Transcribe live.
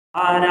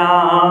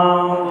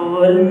आराम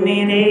बोल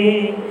मेरे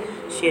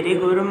श्री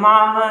गुरु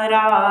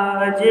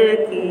महाराज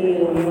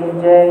की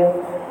जय।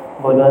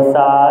 बोलो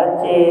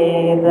साचे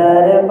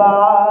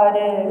दरबार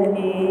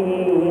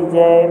की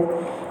जय।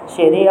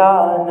 श्री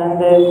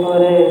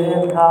आनंदपुर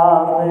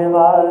धाम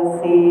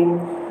वासी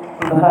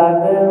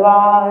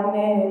भगवान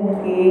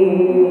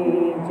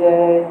की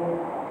जय।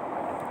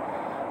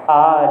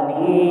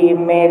 हाली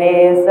मेरे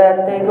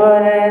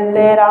सतगुर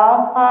तेरा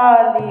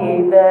हाली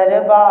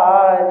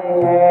दरबार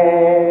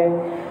है।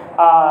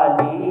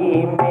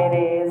 हाली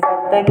मेरे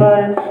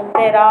सतगुर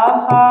तेरा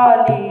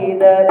हाली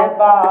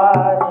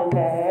दरबार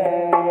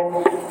है।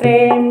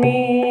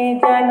 प्रेमी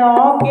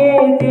जनों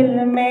के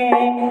दिल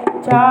में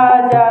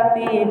छा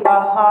जाती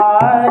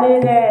बहार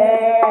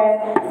है।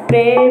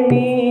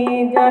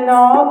 प्रेमी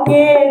जनों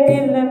के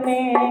दिल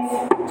में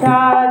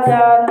छा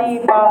जाती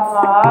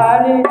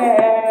बहार है।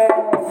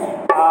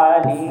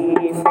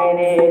 हाली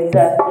मेरे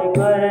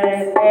सतगुर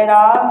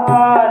तेरा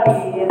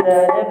हाली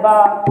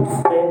दरबार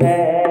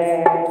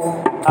है।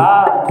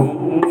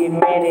 हाली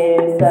मेरे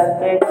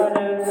सतगुर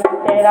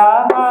तेरा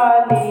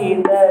हाली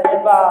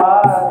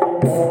दरबार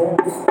है।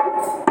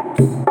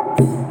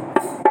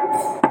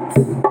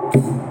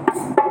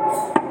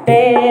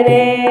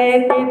 तेरे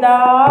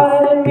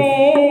दीदार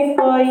में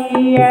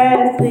कोई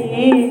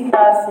ऐसी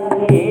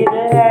तस्वीर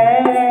है,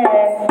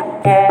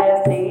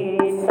 ऐसी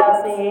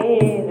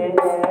तस्वीर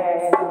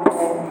है।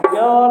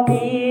 जो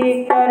भी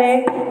करे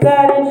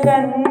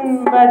दर्शन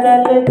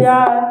बदल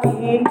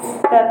जाती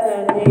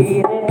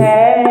तकदीर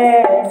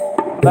है,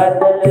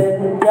 बदल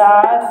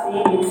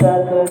जाती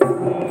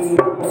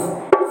तकदीर।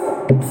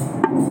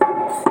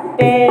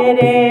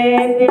 तेरे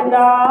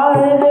दीदार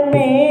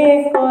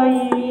में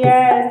कोई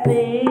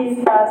ऐसी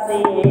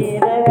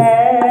तस्वीर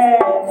है,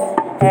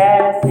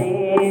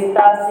 ऐसी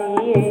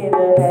तस्वीर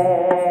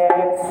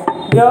है।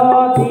 जो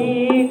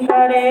भी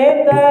करे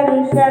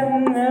दर्शन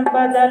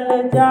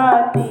बदल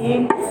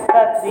जाती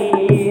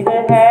तकदीर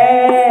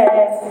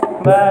है,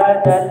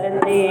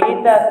 बदलती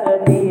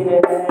तकदीर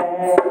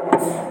है।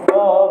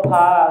 वो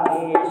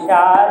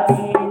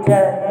भाग्यशाली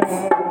जन,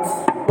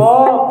 वो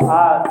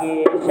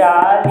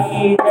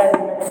भाग्यशाली जन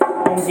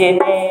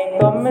जिन्हें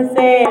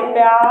तुमसे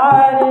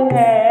प्यार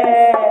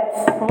है।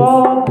 वो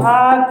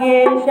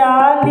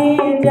भाग्यशाली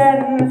जन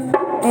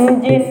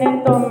जिन्हें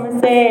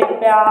तुमसे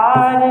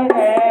प्यार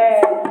है।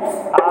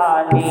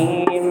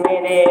 हाली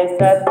मेरे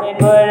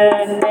सतगुर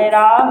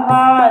तेरा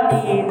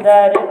हाली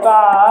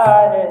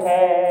दरबार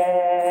है।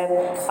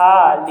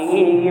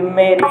 हाली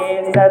मेरे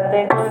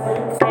सतगुर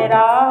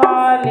तेरा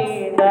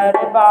हाली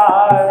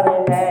दरबार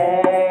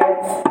है।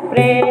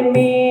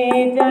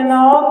 प्रेमी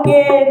जनों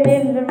के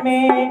दिल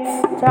में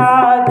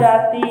छा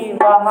जाती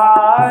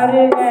बहार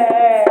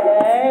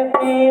है।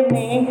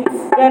 प्रेमी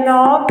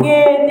जनों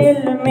के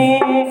दिल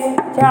में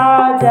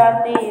छा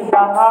जाती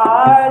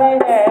बहार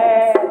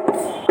है।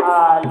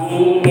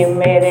 हाली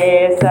मेरे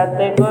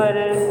सतगुर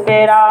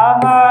तेरा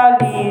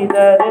हाली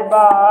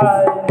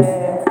दरबार है।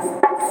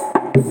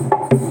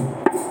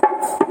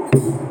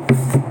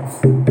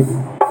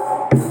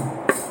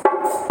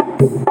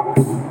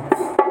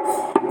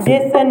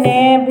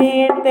 जिसने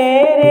भी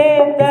तेरे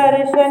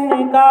दर्शन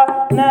का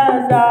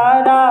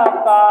नजारा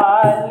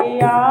पा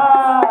लिया,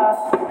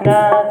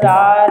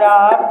 नजारा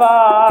पा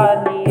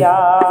लिया,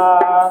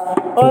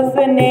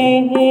 उसने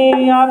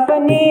ही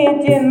अपनी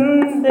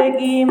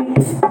जिंदगी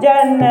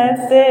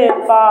जन्नत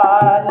पा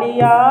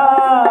लिया,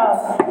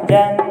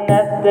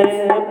 जन्नत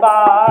पा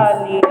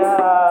लिया।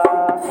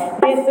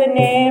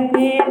 जिसने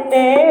भी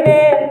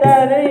तेरे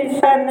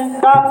दर्शन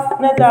का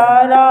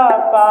नजारा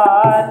पा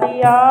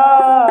लिया,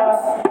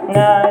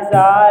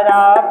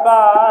 नजारा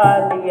पा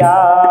लिया,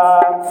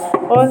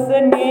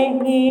 उसने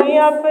ही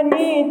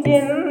अपनी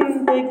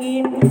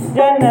जिंदगी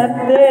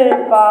जन्नत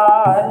पा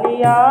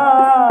लिया,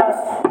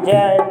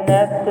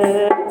 जन्नत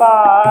पा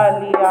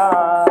लिया।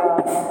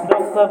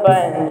 दुख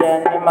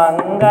भंजन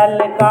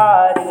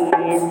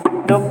मंगलकारी,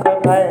 दुख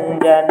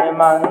भंजन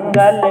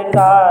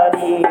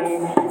मंगलकारी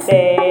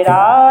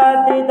तेरा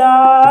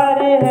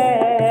दीदार है।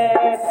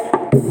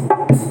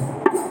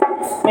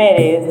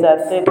 मेरे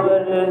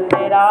सतगुर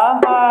तेरा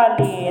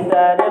हाली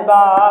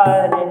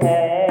दरबार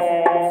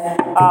है।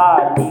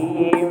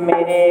 हाली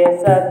मेरे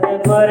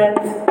सतगुर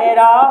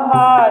तेरा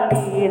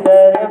हाली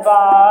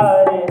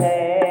दरबार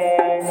है।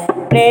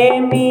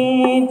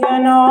 प्रेमी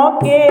जनों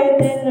के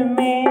दिल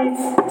में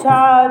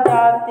छा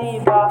जाती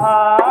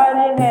बहार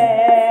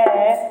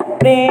है।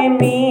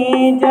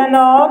 प्रेमी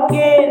जनों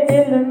के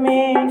दिल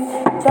में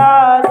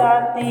छा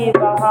जाती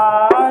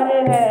बहार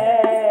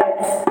है।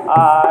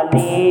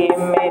 हाली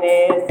मेरे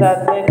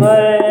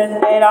सतगुर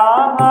तेरा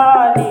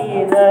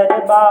हाली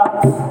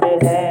दरबार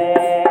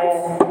है।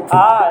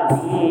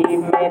 हाली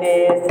मेरे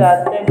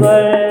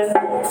सतगुर।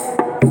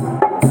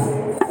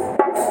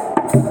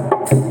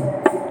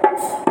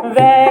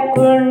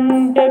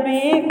 वैकुंठ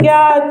भी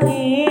क्या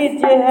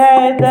चीज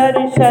है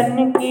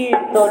दर्शन की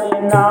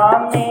तुलना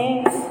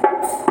में,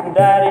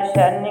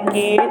 दर्शन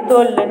की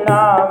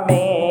तुलना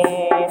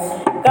में।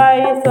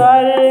 कई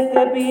स्वर्ग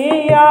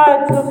भी आ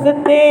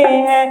झुकते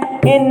हैं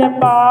इन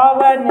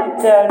पावन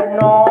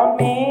चरणों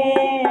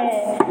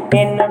में,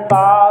 इन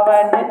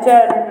पावन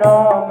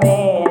चरणों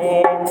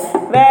में।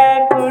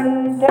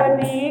 वैकुंठ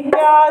भी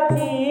क्या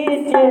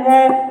चीज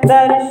है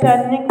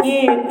दर्शन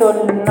की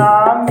तुलना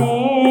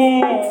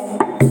में।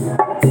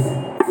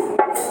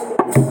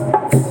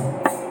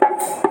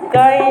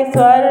 कई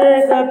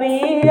स्वर्ग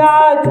भी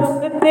आ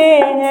झुकते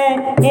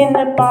हैं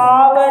इन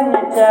पावन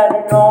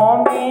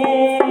चरणों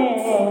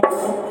में।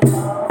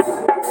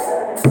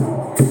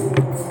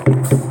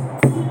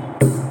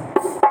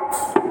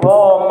 वो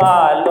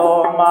मालो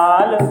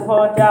माल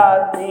हो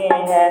जाते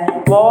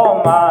हैं, वो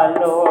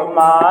मालो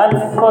माल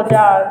हो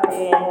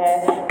जाते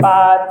हैं।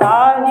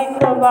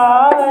 पातालिक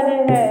वार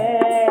है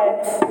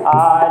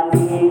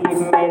आली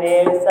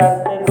मेरे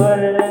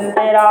सतगुरु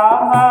तेरा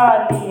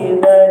हाली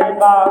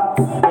दरबार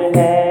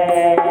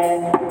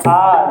है।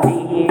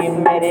 आली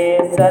मेरे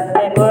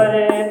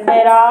सतगुरु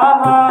तेरा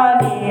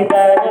हाली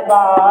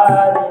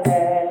दरबार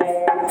है।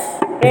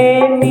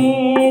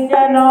 प्रेमी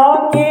जनों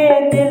के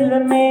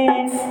दिल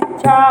में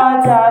छा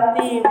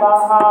जाती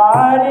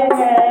बहार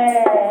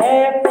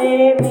है।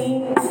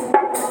 प्रेमी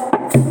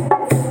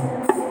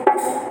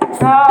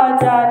छा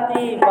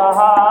जाती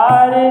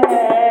बहार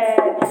है।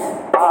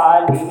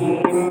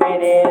 आली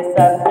मेरे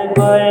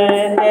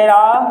सतगुरु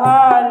तेरा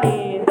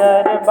हाली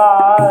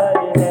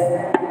दरबार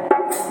है।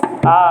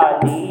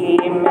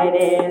 आली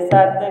मेरे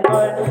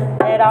सतगुरु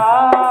तेरा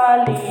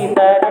हाली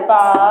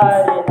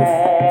दरबार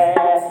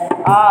है।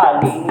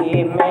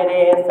 आली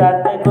मेरे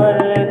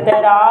सतगुरु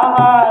तेरा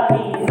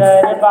हाली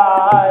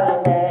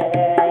दरबार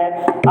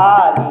है।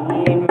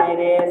 आली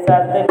मेरे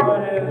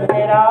सतगुरु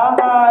तेरा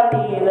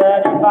हाली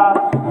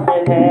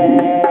दरबार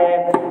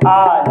है।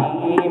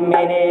 आली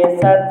मेरे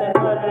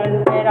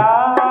सतगुरु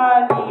तेरा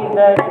हाली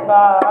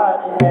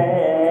दरबार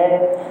है।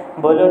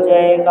 बोलो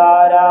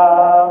जयकारा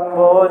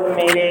बोल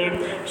मेरे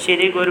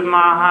श्री गुरु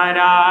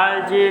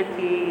महाराज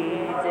की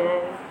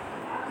जय।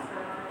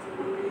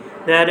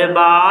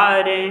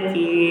 दरबार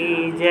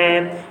की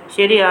जय।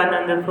 श्री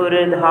आनंदपुर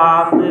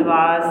धाम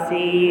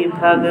वासी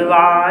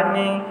भगवान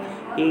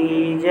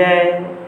की जय।